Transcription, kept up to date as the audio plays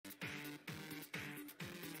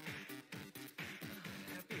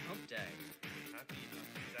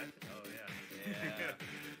Yeah.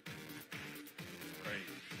 Right.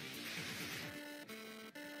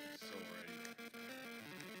 So right.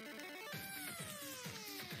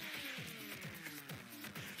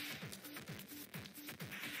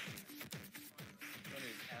 I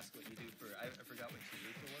wanted to ask what you do for. I forgot what you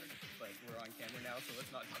do for work, but we're on camera now, so let's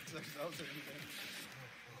not talk to ourselves or anything.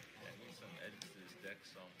 Yeah, I need some edits to this deck,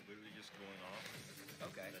 so I'm literally just going off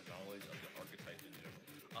Okay. the knowledge of the archetype in general.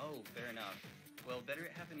 Oh, fair enough. Well, better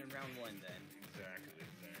it happen in round 1 then. Exactly.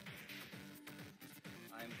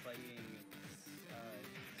 I'm playing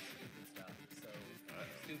stupid stuff, so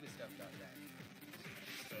stupid stuff dot deck.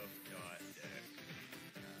 Stuff dot deck.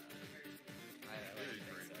 Very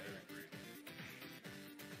great.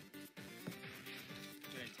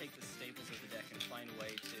 I'm going to take the staples of the deck and find a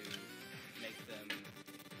way to make them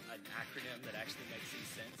an acronym that actually makes some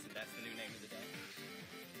sense, and that's the new name of the deck.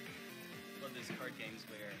 Love those card games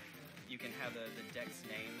where you can have the deck's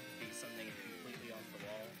name be something completely off the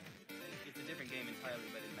wall. It's a different game entirely,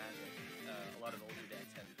 but in Magic, a lot of older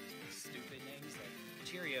decks have stupid names. Like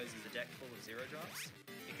Cheerios is a deck full of 0 drops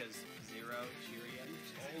because 0 Cheerios.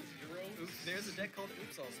 All zeros? Oops, there's a deck called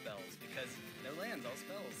Oops All Spells because no lands, all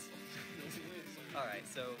spells. All right,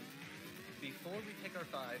 so before we pick our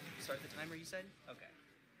 5, start the timer. You said? Okay.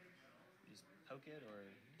 Just poke it, or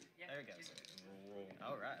there it goes. Roll.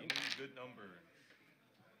 All right. Give me a good number.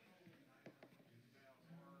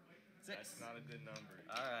 6. That's not a good number.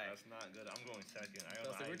 All right. That's not good. I'm going second.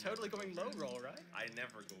 So we're totally going low roll, right? I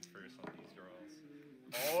never go first on these draws.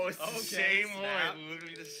 Oh, it's the Okay, same snap. one.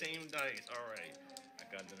 Literally the same dice. All right. I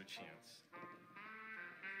got another chance.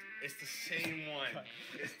 It's the same one.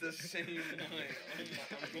 It's the same one.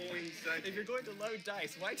 I'm going second. If you're going to load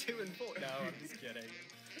dice, why 2 and 4? No, I'm just kidding.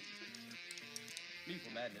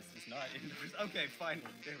 Maple Madness is not indoors. Okay,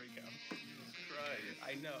 finally. There we go. Jesus Christ.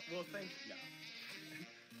 I know. Well, thank you. No.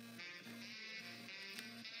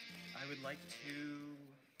 I would like to...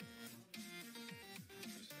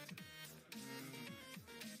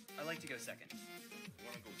 I like to go second. You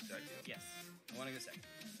want to go second? Yes. I want to go second.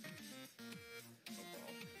 No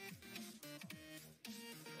problem.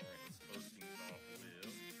 Alright, let's start things off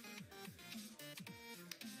with...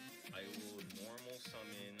 I will normal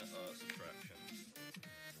summon Subtraction.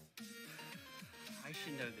 I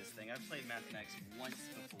should know this thing. I've played Mathmechs once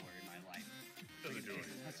before in my life. Doesn't do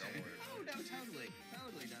anything. Don't worry. Oh, no, totally.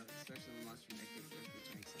 Totally no. Especially when monster make it, which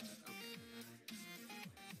makes sense. Okay.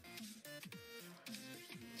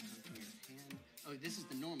 Oh, this is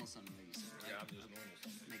the normal summon that you said, right? Yeah, I'm just normal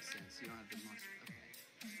summon. Makes sense. You don't have the monster. Okay.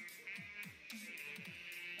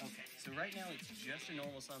 Okay, so right now it's just a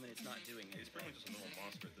normal summon. It's not doing it. It's pretty much just a normal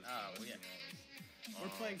monster at this Oh, point. yeah.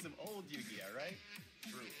 We're playing some old Yu-Gi-Oh, right?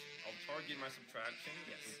 True. I'll target my subtraction,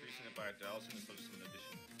 Yes. increasing it by 1,000 instead of some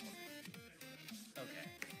addition. Okay.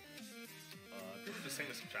 Pretty much the same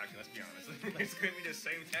as subtraction, let's be honest. It's going to be the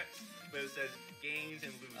same text, but it says gains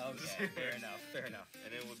and loses. Okay, fair enough, fair enough.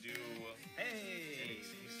 And then we'll do Hey!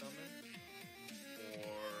 NXT summon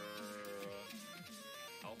or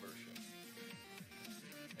Albertia.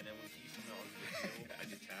 And then when he summon onto the field, I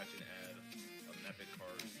detach and add a epic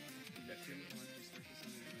card.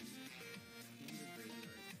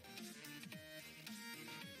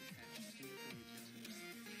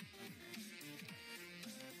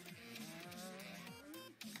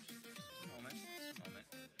 Moment.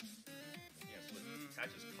 Yeah, so it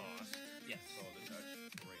attaches cost. Yes. So I'll detach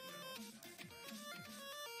right now.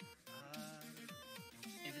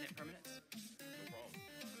 Infinite Impermanence? No problem.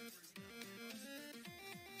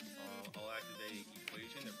 I'll activate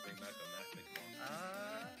Equation and bring back a Mathmechs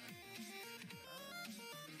monster.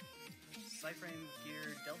 Psy-Framegear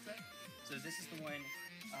Delta? So this is the one,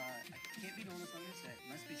 I can't be normal summon this set.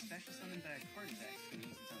 Must be special summoned by a card effect when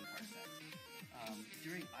use its own card effect.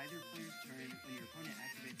 During either player's turn, when your opponent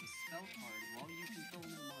activates a spell card while you control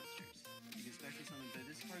no monsters, you can special summon both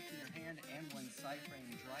this card from your hand and one Psy-Frame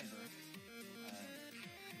Driver.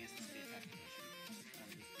 I guess this would be attack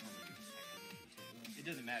position. It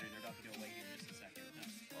doesn't matter, they're about to go away here in just a second. No.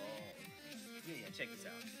 Oh. Yeah, check this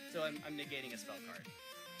out. So I'm negating a spell card,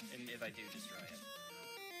 and if I do, destroy it.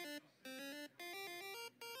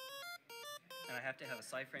 And I have to have a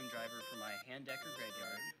Psy-Frame Driver for my hand deck or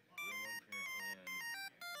graveyard.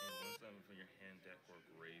 From your hand deck or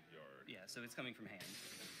graveyard. Yeah, so it's coming from hand.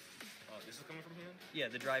 This is coming from hand? Yeah,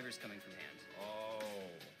 the driver's coming from hand. Oh.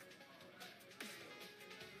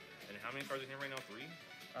 And how many cards in here right now? 3?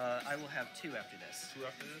 I will have 2 after this. 2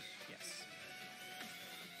 after this? Yes.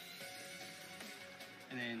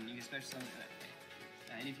 And then you can special summon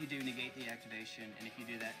and if you do, negate the activation, and if you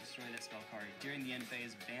do that, destroy that spell card. During the end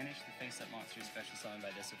phase, banish the face-up monster special summoned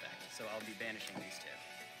by this effect. So I'll be banishing these 2.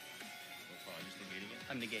 No just negating it?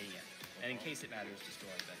 I'm negating it. And in case it matters,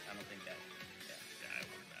 destroy, but I don't think that... Yeah, it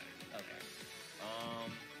won't matter. Okay.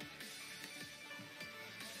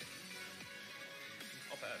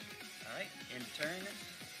 I'll pass. Alright, end turn.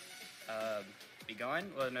 Be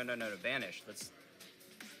gone? Well, no, banish. Let's...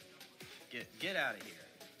 Get out of here.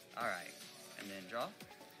 Alright. And then draw.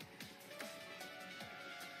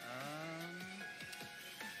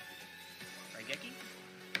 Raigeki?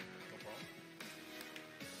 No problem.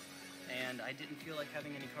 And I didn't feel like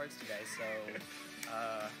having any cards today, so...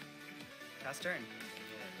 pass turn.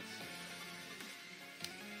 Yeah, let's see.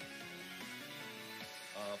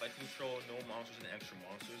 If I control no monsters in the extra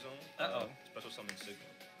monster zone, special summon Sigma.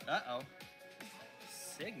 Uh-oh.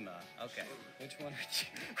 Sigma? Okay. Which one are you?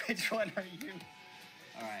 Which one are you?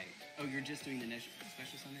 Alright. Oh, you're just doing the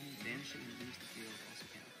special summon? Banish it and lose the field also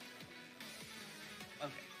count.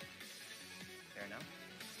 Okay. Fair enough.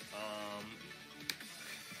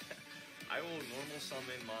 I will normal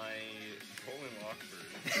summon my Trolling Lockbird.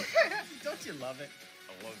 Don't you love it?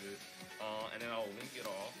 I love it. And then I'll link it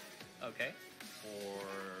off Okay. for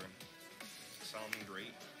Salmon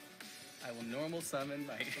Great. I will normal summon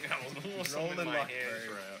my I will normal summon Rolling my hand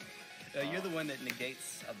Lockbird. trap. You're the one that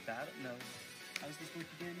negates a battle. No. How's this work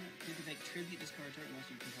again? Activate tribute discard target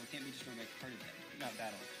monster you control can't be destroyed by card effect. Not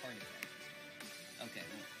battle, card effect. Okay.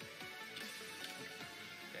 Well.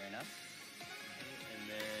 Fair enough. And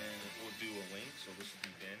then we'll do a link, so this will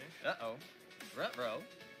be banished. Uh-oh. Ruh-roh.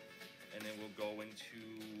 And then we'll go into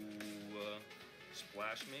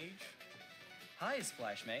Splash Mage. Hi,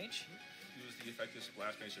 Splash Mage. Use the effective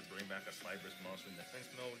Splash Mage to bring back a Cyberus monster in defense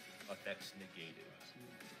mode. Effects negated.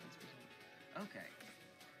 Okay.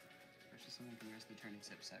 Special summon for the rest of the turn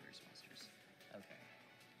except Cyberus monsters. Okay.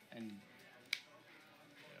 And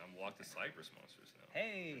I'm locked to Cyberus monsters now.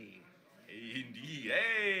 hey! Hey, indeed.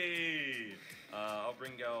 Hey! I'll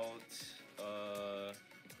bring out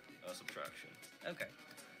Subtraction. Okay.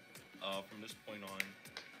 From this point on,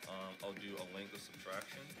 I'll do a link of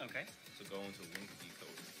Subtraction. Okay. So go into Link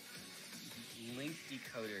Decoder. Link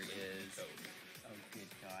Decoder is... Code. Oh,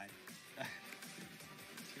 good God.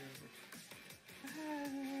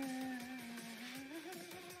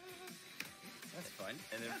 That's fun.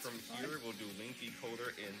 And then That's from fun. here, we'll do Link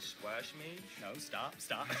Decoder in Splash Mage. No, stop.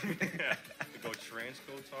 We go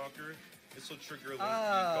Transcode Talker. This will trigger Link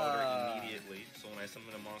Decoder immediately. So when I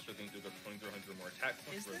summon a monster, I think they'll go 2,300 more attack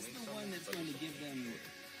points Is for a this Link the summon. one that's going to give them...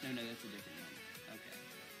 No, that's a different one. Okay.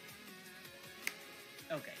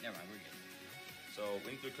 Okay, never mind, we're good. So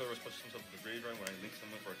Link Decoder special himself to the graveyard when I link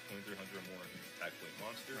someone for a 2,300 more attack point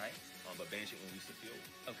monster. Right. But banish it when release the field.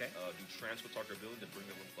 Okay. Do Transcode Talker ability to bring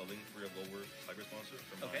a link for a lower Cyberus monster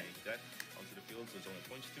from my deck onto the field, so it's only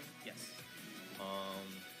points to. Yes.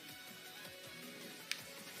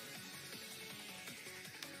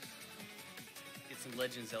 Get some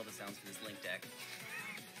Legend Zelda sounds for this Link deck.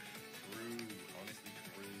 True. Honestly,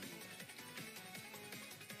 true.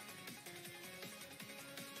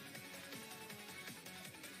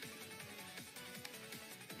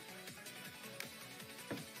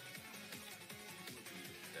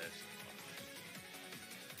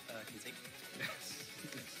 Can see.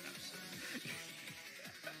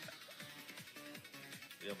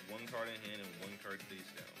 You have one card in hand and one card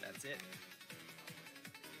face down. That's it.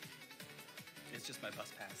 It's just my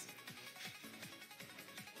bus pass.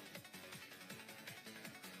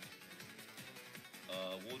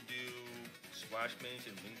 We'll do Splash Mage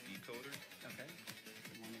and Link Decoder Okay.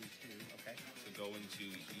 1 and 2. Okay. to go into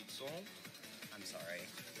Heat Soul. I'm sorry.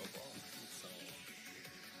 No problem. So,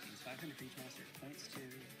 it's 500 for each monster. Points to.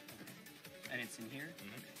 Okay. And it's in here?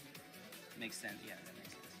 Makes sense. Yeah, that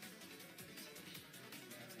makes sense.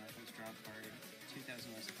 Nothing's draw card. 2,000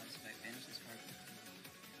 less classified. Banish this card.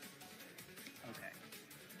 Okay.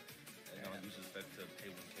 And I'll use this effect to pay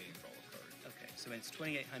 1K and draw a card. Okay, so it's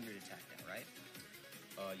 2,800 attack now, right?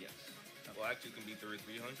 Yes. Well, actually, it can be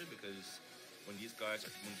 3,300 because when he's calling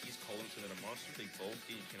to another monster, they both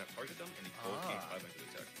gain, you cannot target them, and they both gain 500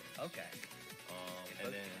 attack points. Okay.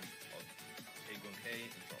 And then I'll pay 1K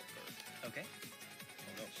and draw a card. Okay.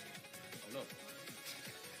 Oh no. Oh no.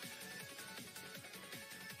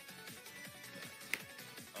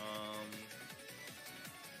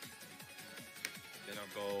 Then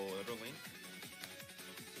I'll go another link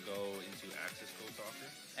to go into Access Code Talker.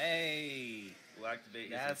 Hey! We'll activate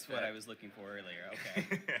his That's what I effect was looking for earlier. Okay.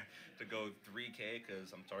 to go 3K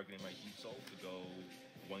because I'm targeting my Heat Soul to go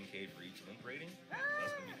 1K for each link rating. So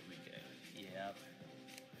that's gonna be 3K. Yep.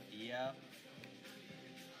 Yep.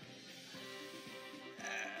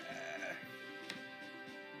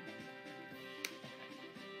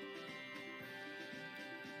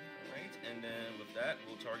 Alright, and then with that,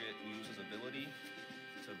 we'll use his ability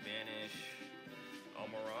to banish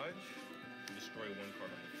Almirage and destroy one card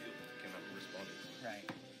on the field. It cannot be responded to. Right.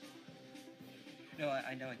 No,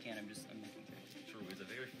 I know I can. I'm looking through it. True, it's a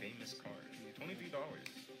very famous card. $23.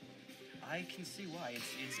 I can see why.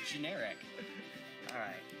 It's generic. All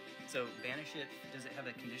right. So banish it. Does it have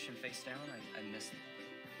a condition face down? I missed it.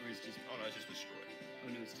 Or is just? Oh no, it's just destroy. Oh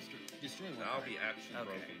no, it's destroy. Destroy one. That'll card. be action Okay.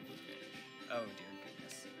 broken with banish. Oh dear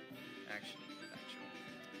goodness. Action. Actual.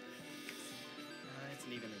 It's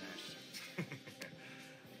an even match.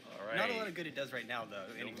 All right. Not a lot of good it does right now though.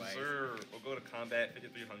 No, Anyway. sir. We'll go to combat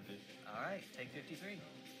 5300. All right. Take 53. And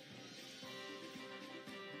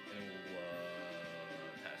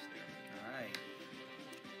we'll pass there. All right.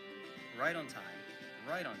 Right on time.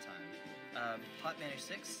 Right on time. Pot banish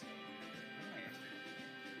 6. Alright.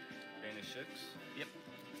 Banish 6. Yep.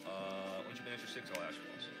 Once you banish your 6, I'll ask you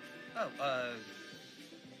also. Oh,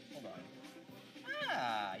 hold on.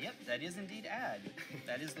 Ah, yep, that is indeed add.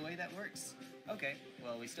 That is the way that works. Okay,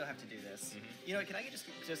 well, we still have to do this. You know what, can I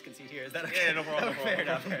just concede here? Is that okay? Yeah, no problem. Oh, fair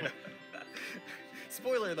enough, fair enough.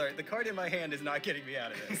 Spoiler alert, the card in my hand is not getting me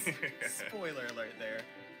out of this. Spoiler alert there.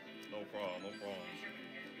 No problem, no problem.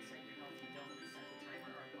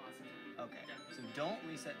 Okay, so don't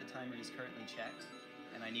reset the timer is currently checked,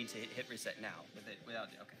 and I need to hit reset now without,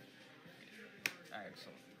 okay. All right,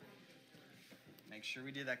 so make sure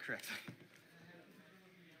we did that correctly.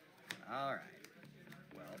 All right,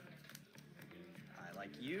 well, I like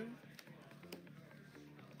you.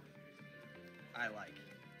 I like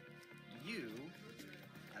you.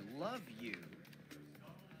 I love you.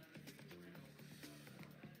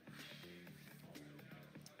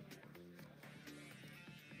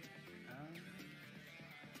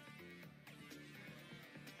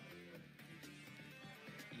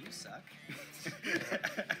 You suck.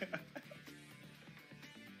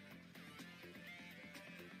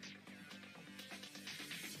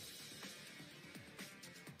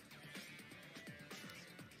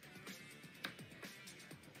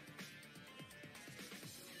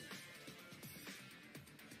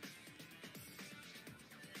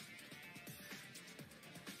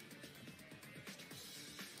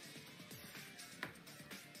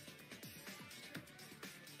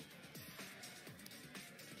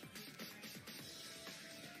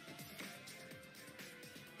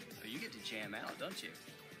 You get to jam out, don't you?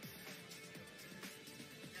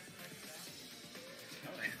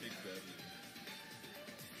 Big bad.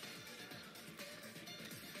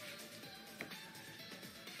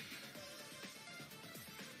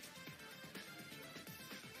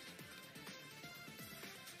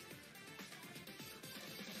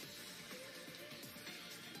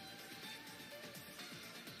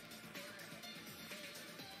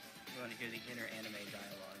 You want to hear the inner anime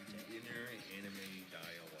dialogue? The inner anime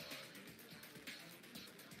dialogue.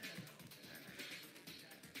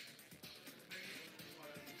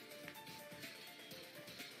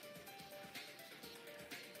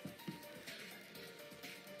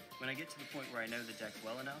 When I get to the point where I know the deck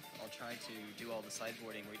well enough, I'll try to do all the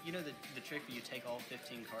sideboarding where, you know the trick where you take all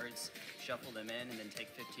 15 cards, shuffle them in, and then take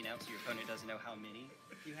 15 out so your opponent doesn't know how many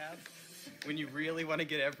you have? When you really want to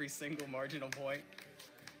get every single marginal point.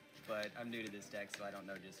 But I'm new to this deck, so I don't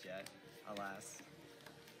know just yet. Alas.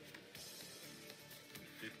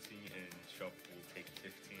 15 and shuffle, take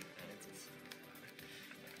 15 ounces.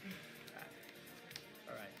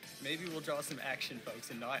 Alright. Maybe we'll draw some action,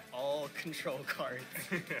 folks, and not all control cards.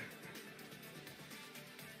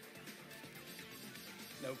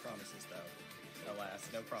 No promises, though. Alas,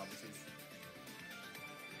 no promises.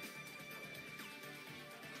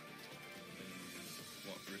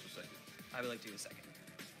 Want first or second? I would like to do a second.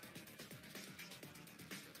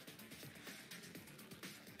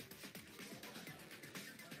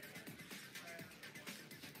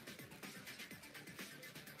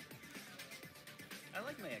 I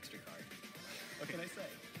like my extra card. What can I say?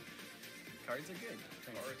 Cards are good.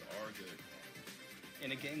 Cards are good.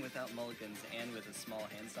 In a game without mulligans and with a small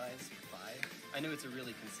hand size, 5. I know it's a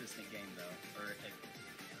really consistent game, though. Or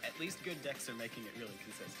at least good decks are making it really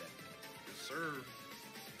consistent. Yes, sir.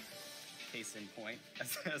 Case in point,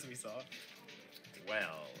 as we saw.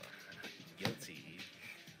 Well, guilty.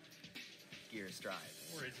 Gears Drive.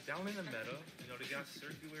 Or it's down in the meta. You know, they got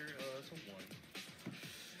circular to 1.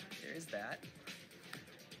 There is that.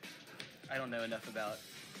 I don't know enough about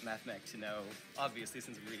Mathmechs to know, obviously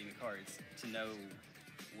since I'm reading the cards, to know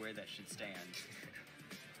where that should stand.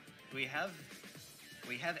 We have a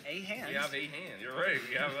hand. We have a hand. You're right.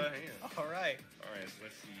 We have a hand. All right. All right. So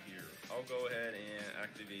let's see here. I'll go ahead and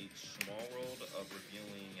activate Small World of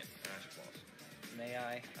Revealing Ash Blossom. May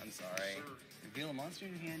guy. I'm sorry. Reveal a monster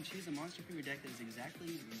in your hand. Choose a monster from your deck that is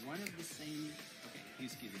exactly one of the same. Okay,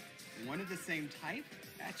 excuse me. One of the same type,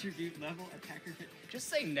 attribute, level, attacker. Just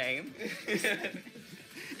say name.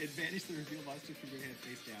 Advantage the reveal monster from your hand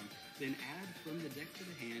face down. Then add from the deck to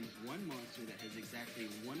the hand one monster that has exactly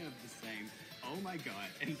one of the same. Oh my god!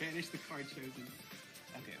 And banish the card chosen.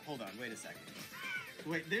 Okay, hold on. Wait a second.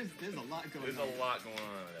 Wait, there's a lot going on. There's a lot going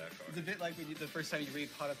on with that card. It's a bit like when the first time you read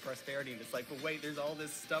Pot of Prosperity, and it's like, well, wait, there's all this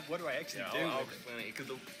stuff. What do I actually do? I'll explain it because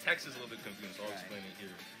the text is a little bit confusing, so I'll explain it here.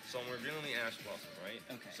 So I'm revealing the Ash Blossom, right?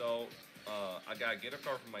 Okay. So I gotta get a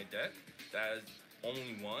card from my deck that is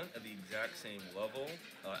only one of the exact same level,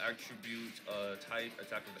 attribute, type,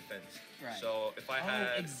 attack, or defense. Right. So if I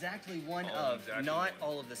had exactly one of, exactly not one.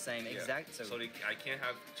 all of the same. Yeah. Exact. So I can't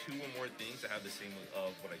have two or more things that have the same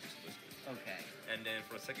of what I just listed. Okay. And then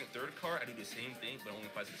for the second, third card, I do the same thing, but only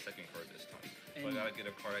applies to the second card this time. So I gotta get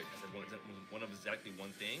a card that one of exactly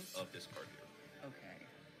one thing of this card here. Okay.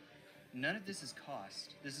 None of this is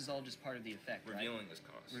cost. This is all just part of the effect, Revealing right? is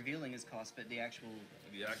cost. Revealing is cost, but the actual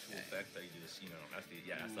effect that you just, that's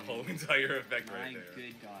that's the whole entire effect right there. My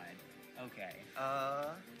good god. Okay.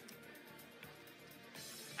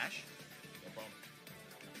 Ash? No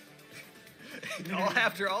problem.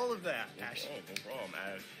 After all of that, Ash. No problem,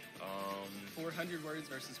 Ash. 400 words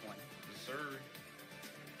versus 1. Yes, sir.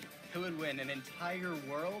 Who would win, an entire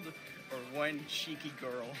world or one cheeky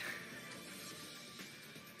girl?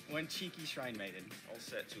 One cheeky shrine maiden. I'll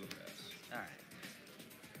set 2 of S. Alright.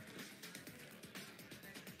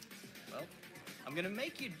 Well, I'm gonna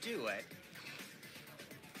make you do it.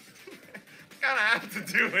 Gotta have to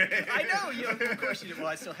do it. I know, of course you do.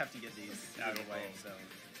 Well, I still have to get these out of the way, so.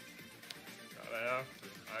 Gotta have to.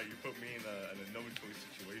 You put me in a no-choice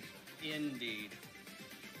situation. Indeed.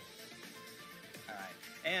 Alright.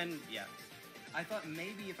 And, yeah. I thought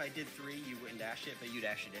maybe if I did 3, you wouldn't dash it, but you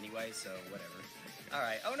dash it anyway, so whatever.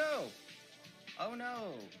 Alright. Oh no! Oh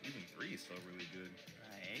no! Even 3 is still really good.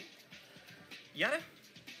 Alright. Yata?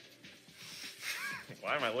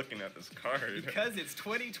 Why am I looking at this card? Because it's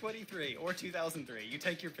 2023 or 2003. You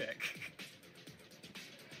take your pick.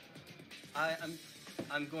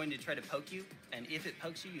 I'm going to try to poke you, and if it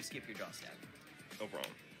pokes you, you skip your draw step. No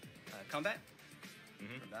problem. Combat?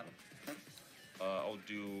 Mm-hmm. For battle? I'll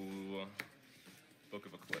do Book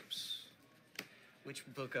of Eclipse. Which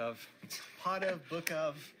book of? Pot of, book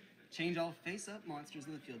of. Change all face-up monsters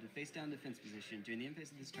in the field to face-down defense position. During the end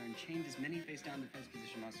phase of this turn, change as many face-down defense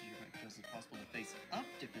position monsters your opponent controls as possible to face-up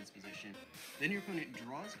defense position. Then your opponent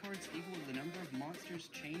draws cards equal to the number of monsters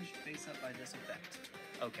changed face-up by this effect.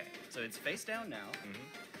 Okay, so it's face-down now. Mm-hmm.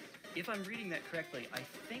 If I'm reading that correctly, I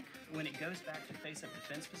think when it goes back to face-up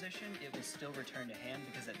defense position, it will still return to hand,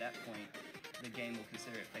 because at that point, the game will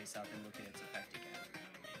consider it face-up and look at its effect again.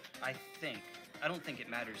 I think. I don't think it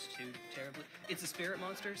matters too terribly. It's a spirit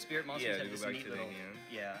monster. Spirit monsters have this neat little...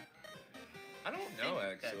 Yeah. I don't know,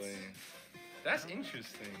 actually. That's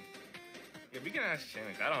interesting. Yeah, we can ask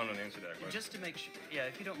Shannon. I don't know the answer to that question. Just to make sure... Yeah,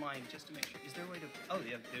 if you don't mind, just to make sure... Is there a way to... Oh,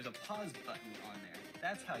 yeah, there's a pause button on there.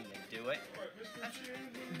 That's how you do it.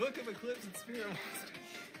 Book of Eclipse and Spirit Monster.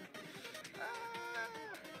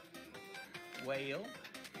 Whale.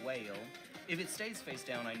 If it stays face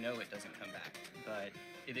down, I know it doesn't come back. But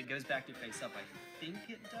if it goes back to face up, I think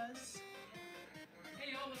it does.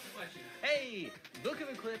 Hey, y'all, what's the question? Hey! Book of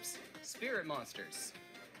Eclipse, Spirit Monsters.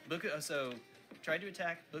 So, try to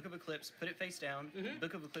attack, Book of Eclipse, put it face down.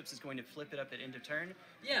 Book of Eclipse is going to flip it up at end of turn.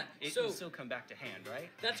 Yeah, It will still come back to hand, right?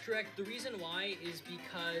 That's correct. The reason why is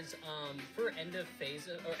because for end of phase,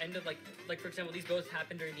 or end of, like for example, these both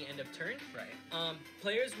happen during the end of turn. Right.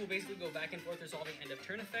 Players will basically go back and forth resolving end of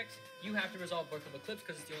turn effects. You have to resolve Book of Eclipse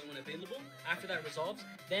because it's the only one available. After that resolves,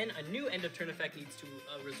 then a new end of turn effect needs to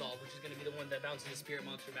resolve, which is going to be the one that bounces the Spirit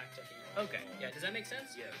Monster back to hand. Okay. Yeah, does that make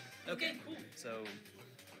sense? Yeah. Okay, cool. So,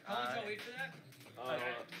 How long do y'all wait for that?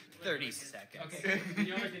 30 seconds. Okay.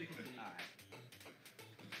 Y'all are getting complete. Alright.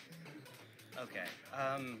 Okay.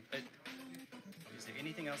 Is there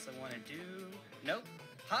anything else I want to do? Nope.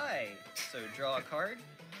 Hi! So draw a card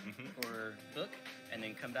for book, and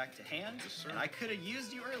then come back to hand. Yes, sir. And I could have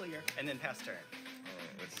used you earlier, and then pass turn.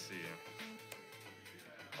 Let's see.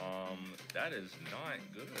 That is not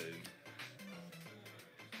good.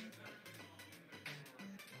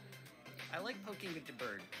 I like poking with the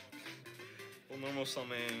bird. We'll normal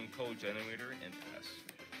summon Code Generator and pass.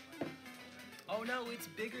 Oh no, it's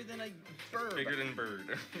bigger than a bird. Bigger than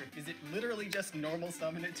bird. Is it literally just normal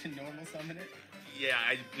summon it to normal summon it?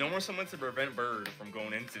 Yeah, normal summon to prevent bird from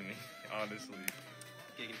going into me, honestly.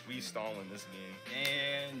 Giggity. We stall in this game.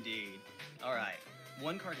 Indeed. Alright.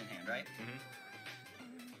 One card in hand, right? Mm-hmm.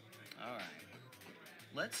 Alright.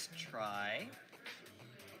 let's try.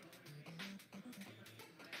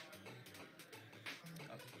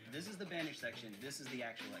 Oh, this is the banish section. This is the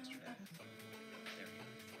actual extra deck. There we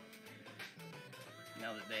go.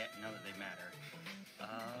 Now that they matter.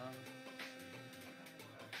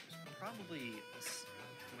 Probably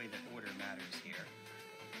the way the order matters here.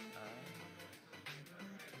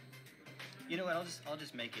 You know what? I'll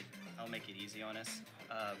just make it. I'll make it easy on us.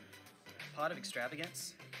 Pot of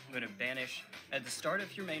Extravagance. I'm going to banish at the start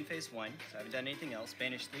of your main phase 1. So I haven't done anything else.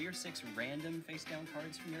 Banish 3 or 6 random face down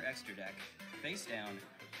cards from your extra deck. Face down.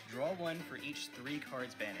 Draw 1 for each 3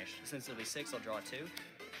 cards banished. Since there'll be 6, I'll draw 2.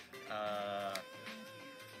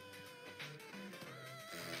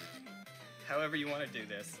 However you want to do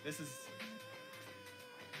this. This is.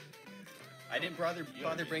 I didn't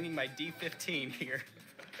bother bringing my D15 here.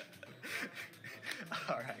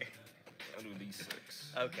 All right. I'll do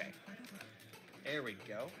D6. Okay. There we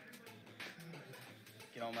go.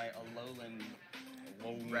 Get all my Alolan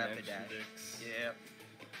Rapidash. Yep.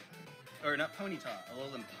 Or not Ponyta.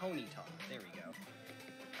 Alolan Ponyta. There we go.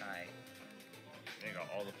 All right. You got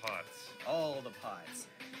all the pots. All the pots.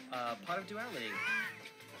 Pot of Duality.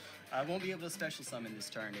 I won't be able to special summon this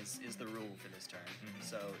turn is the rule for this turn.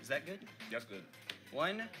 So, is that good? That's good.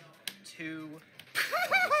 1, 2...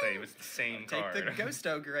 It's the same card. Take the Ghost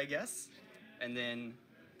Ogre, I guess, and then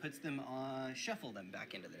puts them on... Shuffle them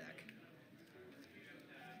back into the deck.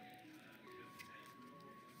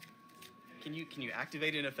 Can you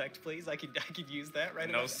activate an effect, please? I could use that right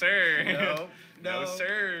now. No, sir. No. No,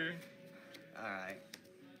 sir. All right.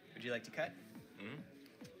 Would you like to cut? Mm-hmm.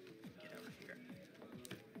 Get over here.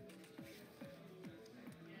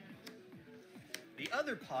 The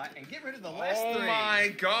other pot and get rid of the last 3. Oh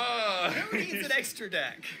my god! Who needs an extra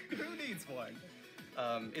deck? Who needs one?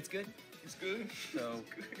 It's good. It's good. So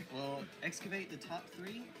we'll excavate the top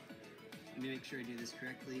 3. Let me make sure I do this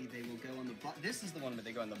correctly. They will go on the bottom. This is the one where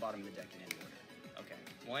they go on the bottom of the deck in any order. Okay.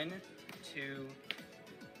 1, 2.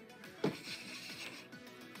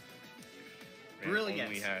 Brilliant.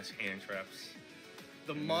 Only has hand traps.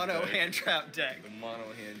 The mono hand trap deck. The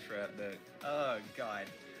mono hand trap deck. Oh god.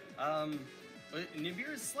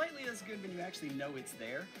 Nibiru is slightly as good when you actually know it's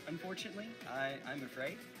there. Unfortunately, I'm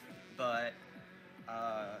afraid, but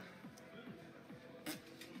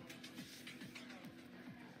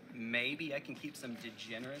maybe I can keep some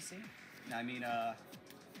degeneracy. I mean,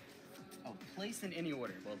 place in any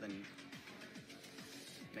order. Well then,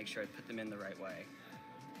 make sure I put them in the right way.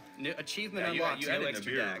 Achievement unlocked. You no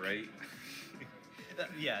extra Nibiru, deck. right?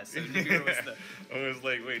 Yeah. So Nibiru was the. I was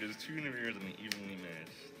like, wait, there's 2 Nibirus and they evenly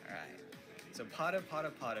matched. All right. So pot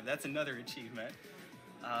of. That's another achievement.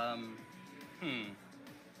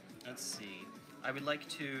 Let's see. I would like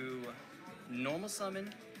to normal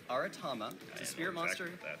summon Aratama. It's a spirit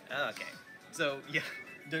monster. Okay. So yeah,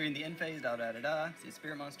 during the end phase, it's a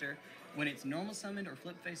spirit monster. When it's normal summoned or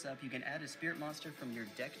flip face up, you can add a spirit monster from your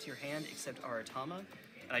deck to your hand, except Aratama.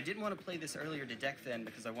 And I didn't want to play this earlier to deck then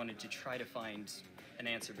because I wanted to try to find an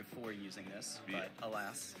answer before using this. But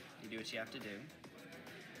alas, you do what you have to do.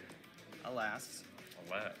 Alas.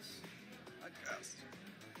 Alas. I guess.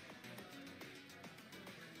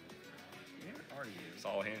 Where are you? It's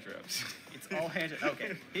all hand traps. It's all hand traps.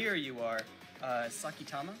 Okay, here you are.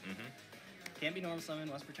 Sakitama. Mm-hmm. Can't be normal summon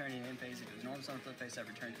once per turn in end phase. If it was normal summon flip face up,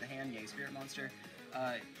 return to the hand. Yay, spirit monster.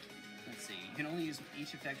 Let's see. You can only use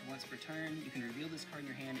each effect once per turn. You can reveal this card in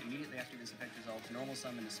your hand immediately after this effect resolves. Normal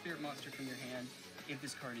summon a spirit monster from your hand. If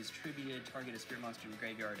this card is tributed, target a spirit monster in the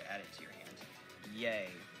graveyard, add it to your hand. Yay.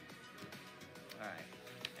 Alright.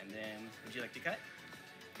 And then, would you like to cut?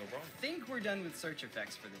 No problem. I think we're done with search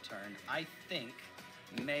effects for the turn. I think,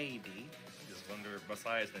 maybe. Just wonder,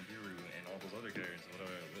 besides Nibiru and all those other cards,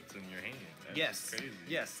 what's in your hand? That's Yes. crazy.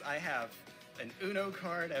 Yes, I have an Uno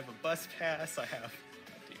card, I have a bus pass, I have...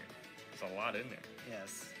 Oh dear. There's a lot in there.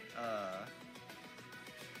 Yes.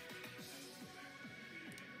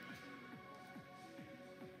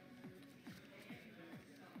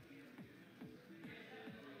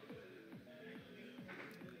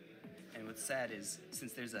 And what's sad is,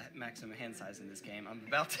 since there's a maximum hand size in this game, I'm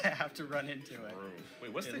about to have to run into it. Bro.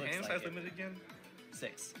 Wait, what's It the looks hand like size it. limit again?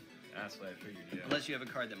 6. That's what I figured, yeah. Unless you have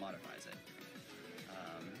a card that modifies it.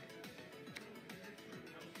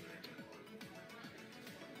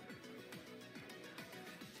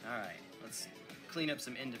 Alright, let's clean up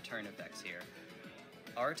some end of turn effects here.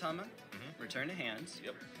 Aratama, return to hand.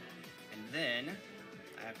 Yep. And then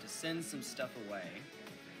I have to send some stuff away.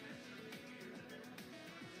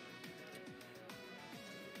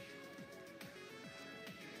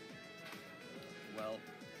 Well,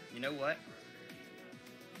 you know what?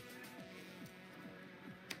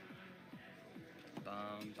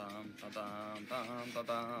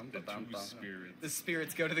 Spirits. The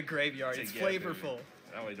spirits go to the graveyard. It's Together. flavorful.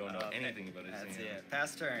 Now I don't know anything about his That's hand. it.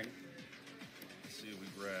 Pass turn. Let's see what we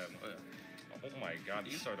grab. Oh my god,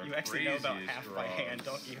 these are the You actually know craziest about half draws. by hand,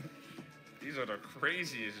 don't you? These are the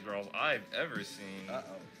craziest draws I've ever seen.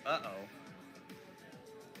 Uh-oh. Uh-oh.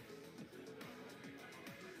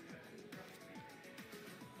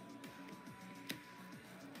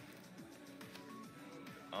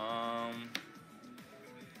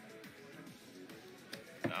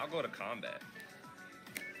 I'll go to combat.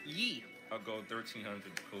 Yee. I'll go 1300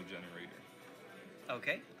 code generator.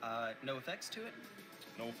 Okay. No effects to it?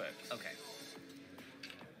 No effects. Okay.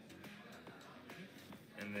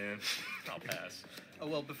 And then I'll pass. Oh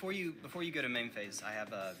well, before you go to main phase, I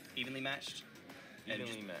have evenly matched. And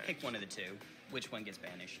Evenly just matched. Pick one of the two. Which one gets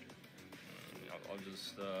banished? I'll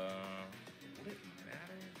just would it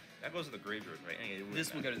matter? That goes to the graveyard, right? It wouldn't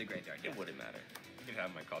This will matter. go to the graveyard. It wouldn't matter. You can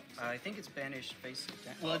have my copy. I think it's banished face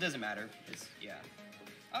down. Well, it doesn't matter. It's yeah.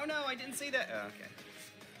 Oh no, I didn't see that. Oh, okay.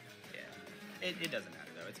 Yeah. It doesn't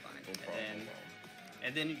matter though. It's fine. No problem.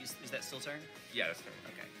 And then is that still turn? Yeah, that's turn.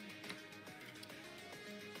 Okay.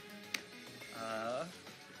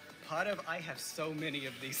 Pot of I have so many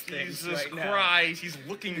of these things Jesus right now. Christ, he's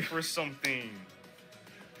looking for something.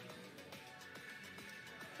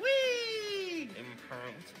 Whee!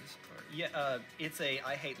 Impermanence. What's this card? Yeah, it's a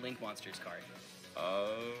I hate Link Monsters card.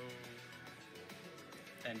 Oh.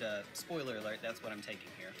 And spoiler alert, that's what I'm taking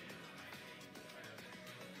here.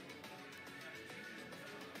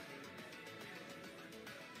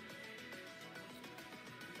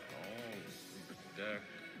 Deck.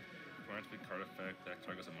 Automatic card effect. That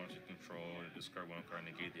targets a monster you control. Discard one card,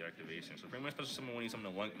 negate the activation. So pretty much, special summon when you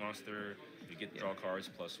summon a Link monster, you get draw cards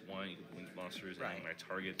 +1. You can Link monsters, and when I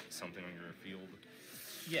target something on your field.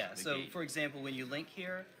 Yeah. So negate. for example, when you Link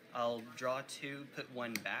here, I'll draw 2, put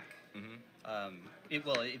 1 back. Mm-hmm.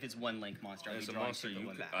 If it's one Link monster, I'll It's be a drawing monster 2, put you.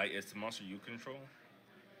 1 back. It's a monster you control.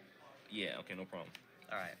 Yeah. Okay. No problem.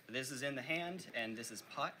 All right. This is in the hand, and this is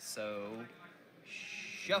pot. So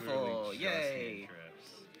shuffle. Literally just Yay! hand traps.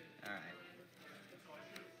 All right.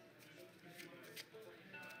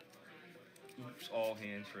 Oops, all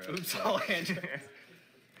hand traps. Oops, all hand traps.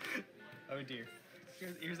 Oh dear.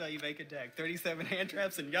 Here's how you make a deck. 37 hand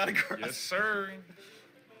traps and Yata-Garasu. Yes, sir.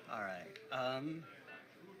 All right.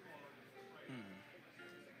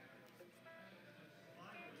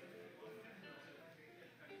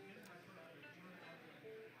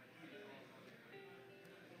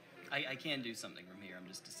 I can do something from here. I'm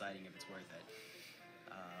just deciding if it's worth it.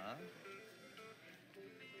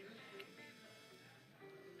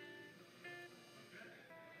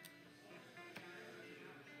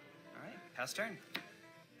 All right, pass turn.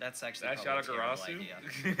 That's actually That's probably a terrible Yata-Garasu. idea.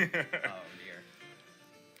 Oh dear.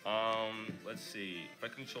 Let's see. If I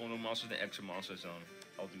control no monsters in the extra monster zone,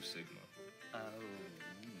 I'll do Sigma. Oh.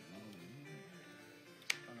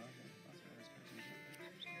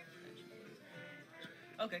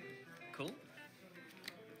 Okay. Cool.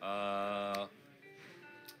 I'll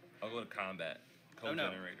go to combat. Code Oh, no.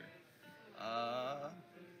 generator.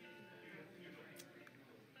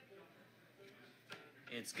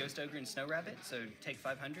 It's Ghost Ogre and Snow Rabbit, so take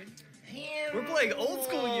 500. We're playing old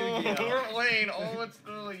school Yu-Gi-Oh! We're playing old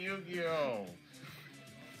school Yu-Gi-Oh!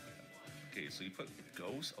 Okay, so you put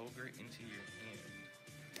Ghost Ogre into your hand.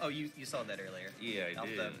 Oh, you saw that earlier. Yeah, I Off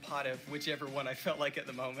did. the pot of whichever one I felt like at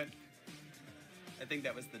the moment. I think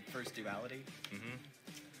that was the first duality. Mm-hmm.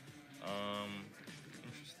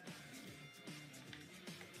 Interesting.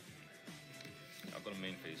 I'll go to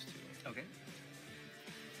main phase 2. Okay.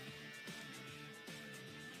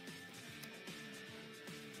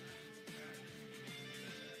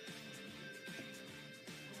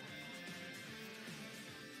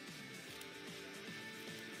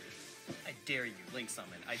 I dare you, Link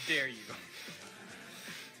Summon. I dare you.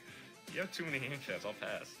 You have too many hand traps. I'll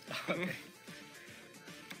pass. Okay.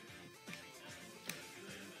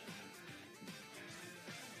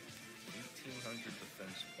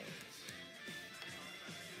 Defense points.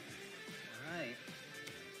 Alright.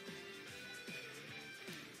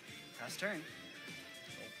 Pass turn.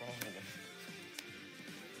 No problem.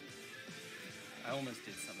 I almost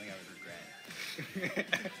did something I would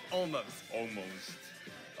regret. Almost. Almost.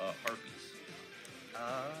 Harpies.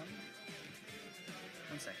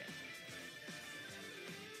 1 second.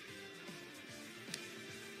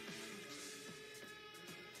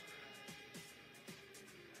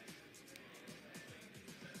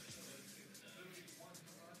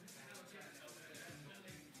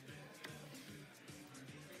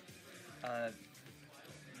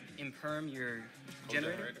 Imperm your Code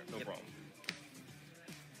generator? No Yep. problem.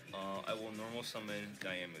 I will normal summon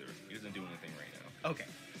Diameter. He doesn't do anything right now. Okay.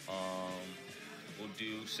 We'll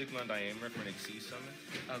do Sigma Diameter for an Exceed summon.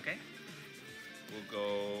 Okay. We'll go.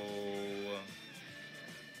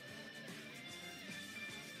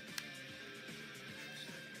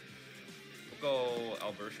 We'll go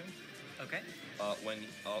Albertian. Okay.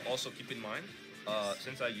 Also keep in mind,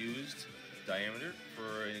 since I used Diameter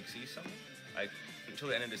for an Exceed summon, until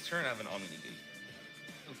the end of this turn I have an Omni Negate.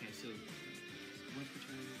 Okay, so once per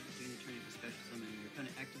turn, beginning of turn, if a special summon, your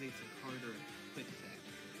opponent activates a card or a quick effect.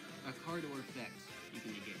 A card or effect, you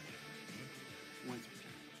can negate that. Once per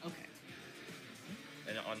turn. Okay.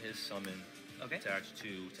 And on his summon, attach 2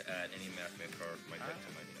 to add any Mathmech card from my deck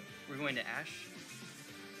to my hand. We're going to Ash.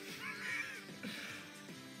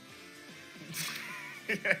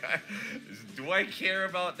 Do I care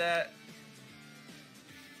about that?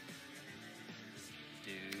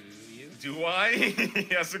 Do you? Do I?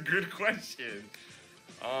 That's a good question.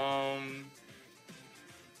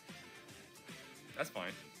 That's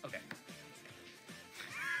fine. Okay.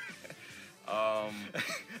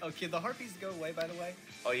 Okay, the Harpies go away, by the way.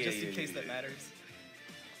 Oh yeah. Just in case that matters.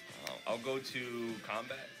 I'll go to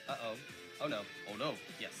combat. Uh-oh. Oh no. Oh no.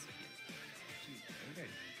 Yes.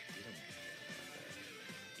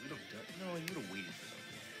 No, you would have waited for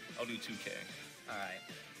something. I'll do 2K. Alright.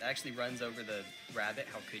 That actually runs over the rabbit.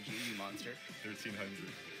 How could you, you monster? 1300.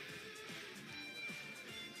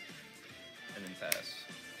 And then pass.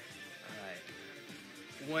 Alright.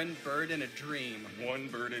 One bird in a dream. One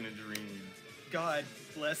bird in a dream. God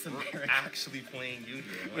bless America. We're actually playing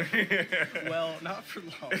Yugioh. Well, not for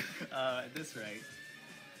long. At this rate.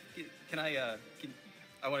 Can I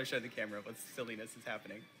want to show the camera what silliness is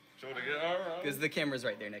happening. Show it again. Alright. Because the camera's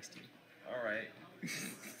right there next to you. Alright.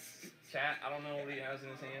 Chat, I don't know what he has in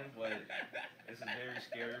his hand, but this is very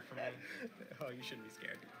scary for me. Oh, you shouldn't be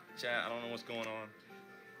scared. Chat, I don't know what's going on.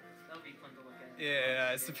 That'll be fun to look at.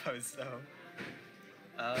 Yeah, I suppose so.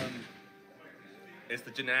 It's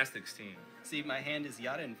the gymnastics team. See, my hand is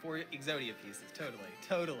Yata and 4 Exodia pieces.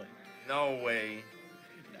 Totally. No way.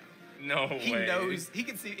 No way. He knows. He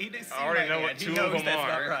can see. He does see I already my know hand. what 2 he of knows them that's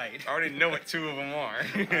are. Not right. I already know what 2 of them are.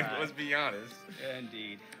 Right. Let's be honest.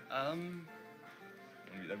 Indeed.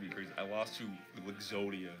 That'd be crazy. I lost to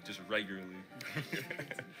Exodia just regularly.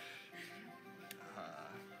 2100.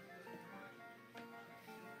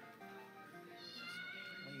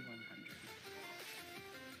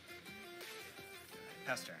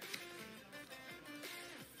 Pass turn.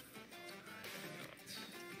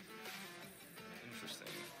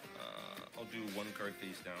 Interesting. I'll do 1 card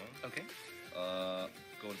face down. Okay.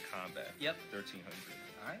 Go to combat. Yep. 1300.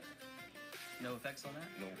 All right. No effects on that.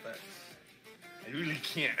 No effects. I usually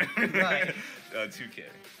can't. Right. 2K.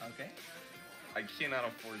 Okay. I cannot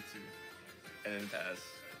afford to. And then pass.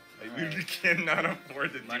 I really cannot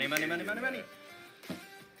afford to do Money. that.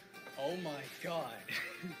 Oh my god.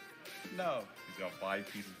 No. He's got 5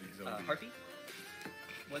 pieces of Exodia. Harpie?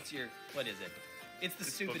 What is it? It's the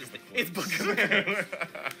stupidest thing. It's It's Book of Eclipse.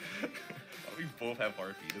 We both have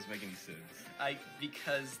Harpie. It doesn't make any sense.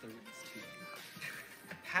 Because it's too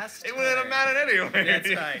late. Past It wouldn't have mattered anyway. That's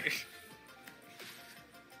right.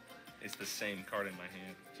 It's the same card in my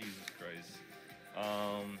hand. Jesus Christ.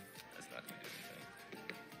 That's not gonna do anything.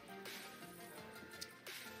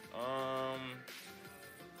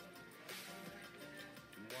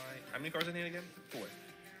 How many cards in hand again? 4.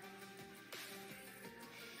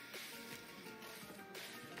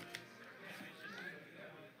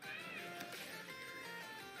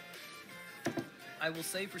 I will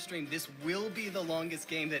say for stream, this will be the longest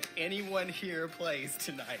game that anyone here plays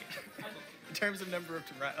tonight. In terms of number of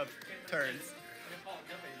turns.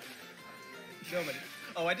 Nobody.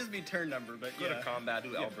 Oh, I just mean turn number, but Go yeah. to combat,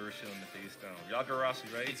 do Albertian on the face down.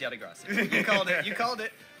 Yata-Garasu, right? It's Yata-Garasu. You called it. You called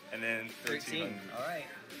it. And then 1300. All right.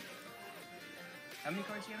 How many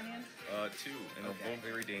cards do you have in hand? 2, and they're both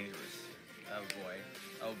very dangerous. Oh boy.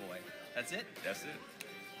 Oh boy. That's it? That's it.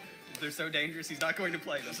 They're so dangerous, he's not going to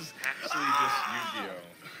play them. This is actually just Yu-Gi-Oh!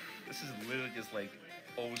 This is literally just like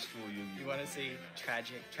old school Yu-Gi-Oh! You want to see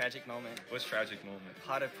tragic moment? What's tragic moment?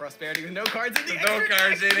 Pot of Prosperity with no cards in the No extra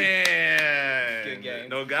cards deck. in it! Good game.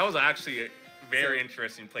 No, that was actually very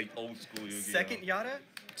interesting. Play old school Yu-Gi-Oh! Second Yata,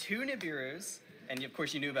 2 Nibirus, and of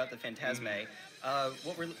course you knew about the Phantazmay.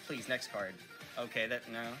 Please, next card. Okay,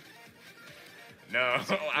 no. No,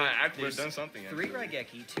 I would have done something. 3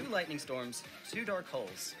 Raigeki, 2 Lightning Storms, 2 Dark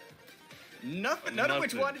Holes. None of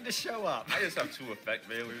which wanted to show up. I just have 2 effect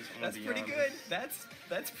veilers. That's pretty good. That's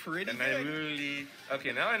pretty good. And I really...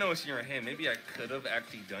 Okay, now I know it's in your hand. Maybe I could have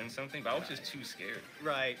actually done something, but I was just too scared.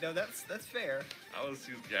 Right. No, that's fair. I was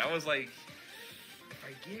too scared. I was like... if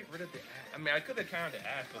I get rid of the ash, I mean, I could have countered the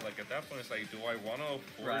ash, but like at that point, it's like, do I want to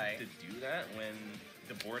afford Right. to do that when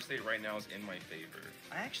the board state right now is in my favor?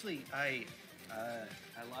 I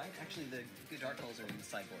lied. Actually, the good Dark Holes are in the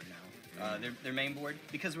sideboard now. Their main board,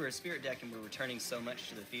 because we're a spirit deck and we're returning so much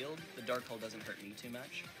to the field, the Dark Hole doesn't hurt me too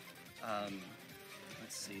much.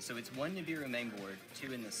 Let's see. So it's 1 Nibiru main board,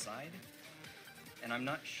 2 in the side, and I'm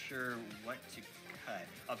not sure what to cut.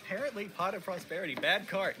 Apparently, Pot of Prosperity, bad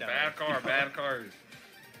card. No. Bad card, bad card.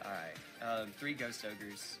 All right, 3 Ghost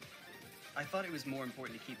Ogres. I thought it was more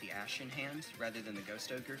important to keep the Ash in hand rather than the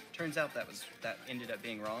Ghost Ogre. Turns out that ended up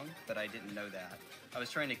being wrong, but I didn't know that. I was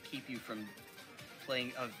trying to keep you from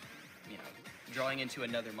playing drawing into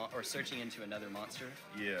another or searching into another monster.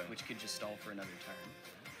 Yeah. Which could just stall for another turn.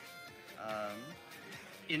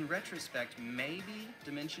 In retrospect, maybe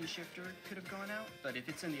Dimension Shifter could have gone out, but if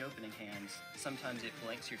it's in the opening hand, sometimes it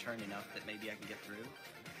blanks your turn enough that maybe I can get through.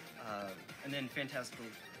 And then Fantastical,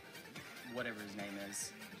 whatever his name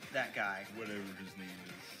is, that guy. Whatever his name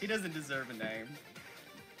is. He doesn't deserve a name.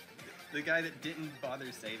 The guy that didn't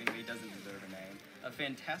bother saving me doesn't deserve a name. A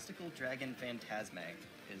Fantastical Dragon Phantazmay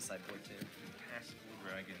is sideboard 2. Fantastical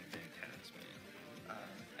Dragon Fantasma.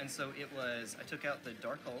 And so it was, I took out the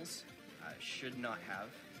Dark Holes, I should not have,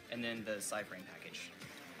 and then the Psy-Frame package.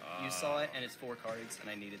 You saw it, and it's 4 cards, and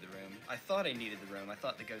I needed the room. I thought I needed the room. I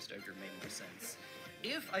thought the Ghost Ogre made more sense.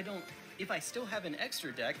 If I still have an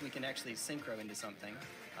extra deck, we can actually synchro into something.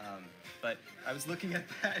 But I was looking at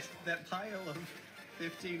that pile of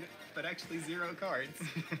 15, but actually 0 cards.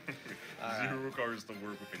 0 cards to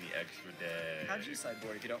work with any extra deck. How'd you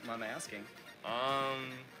sideboard, if you don't mind my asking?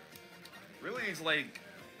 Really, it's like,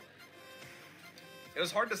 it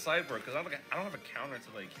was hard to sideboard because I don't have a counter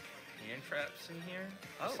to like hand traps in here.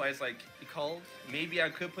 Oh. Besides, like, You called? maybe I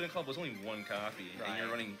could put in call, but it's only 1 copy, and Right. you're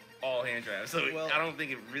running all hand traps, so Well- I don't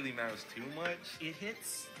think it really matters too much. It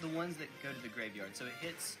hits the ones that go to the graveyard. So it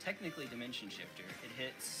hits technically Dimension Shifter. It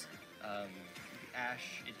hits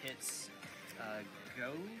Ash. It hits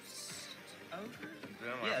Ghost Ogre.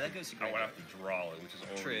 Yeah, that goes to I would graveyard. have to draw it, which is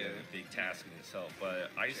already True. a big task in itself.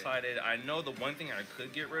 But I decided, I know the one thing I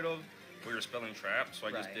could get rid of were your spelling traps, so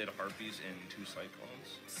I just Right. did Harpies and 2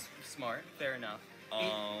 Cyclones. Smart. Fair enough.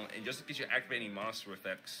 And just in case you're activating monster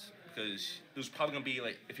effects, because there's probably gonna be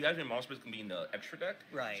like, if you activate monsters, it's gonna be in the extra deck.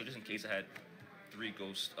 Right. So just in case I had 3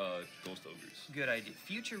 ghost ogres. Good idea.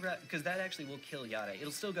 Future because that actually will kill Yata.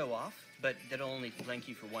 It'll still go off, but that'll only blank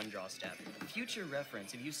you for 1 draw step. Future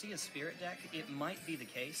reference: if you see a spirit deck, it might be the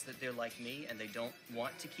case that they're like me and they don't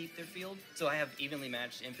want to keep their field. So I have evenly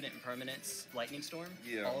matched Infinite Impermanence, Lightning Storm.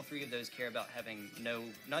 Yeah. All 3 of those care about having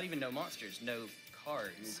not even no monsters, no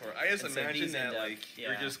cards. I just And so imagine these end that up- like yeah.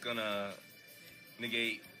 you're just gonna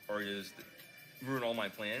negate or just ruin all my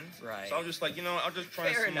plans. Right. So I'm just like, I'll just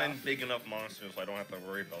try Fair and summon enough. big enough monsters so I don't have to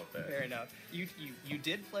worry about that. Fair enough. You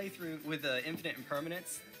did play through with the Infinite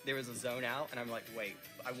Impermanence. There was a zone out, and I'm like, wait,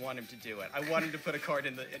 I want him to do it. I want him to put a card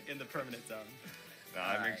in the permanent zone.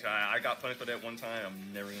 Nah, Alright. I got punished for that one time.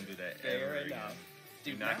 I'm never gonna do that Fair ever enough. again.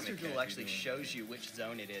 Dude, You're not Master gonna Duel catch actually me doing shows you which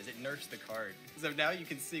zone it is. It nerfs the card. So now you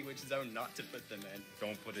can see which zone not to put them in.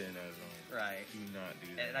 Don't put it in that zone. Right. Do not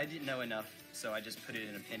do that. And I didn't know enough, so I just put it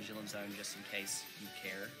in a pendulum zone just in case you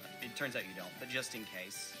care. It turns out you don't, but just in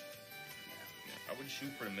case. I would shoot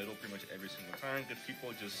for the middle pretty much every single time because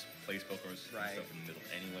people just play spell cards and Right. stuff in the middle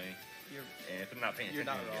anyway. You're, And if they're not paying You're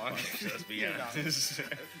attention, not they'll wrong. get punished, let's be You're not. honest.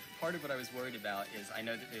 part of what I was worried about is I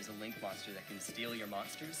know that there's a link monster that can steal your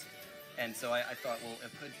monsters. And so I thought, well,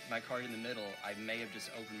 if I put my card in the middle, I may have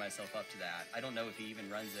just opened myself up to that. I don't know if he even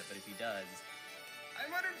runs it, but if he does, I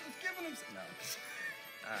might have just given him some. No.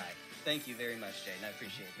 All right. Thank you very much, Jaden. I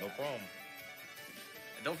appreciate that. No problem.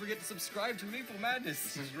 And don't forget to subscribe to Maple Madness.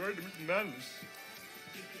 This is right to Madness.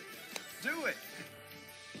 Do it.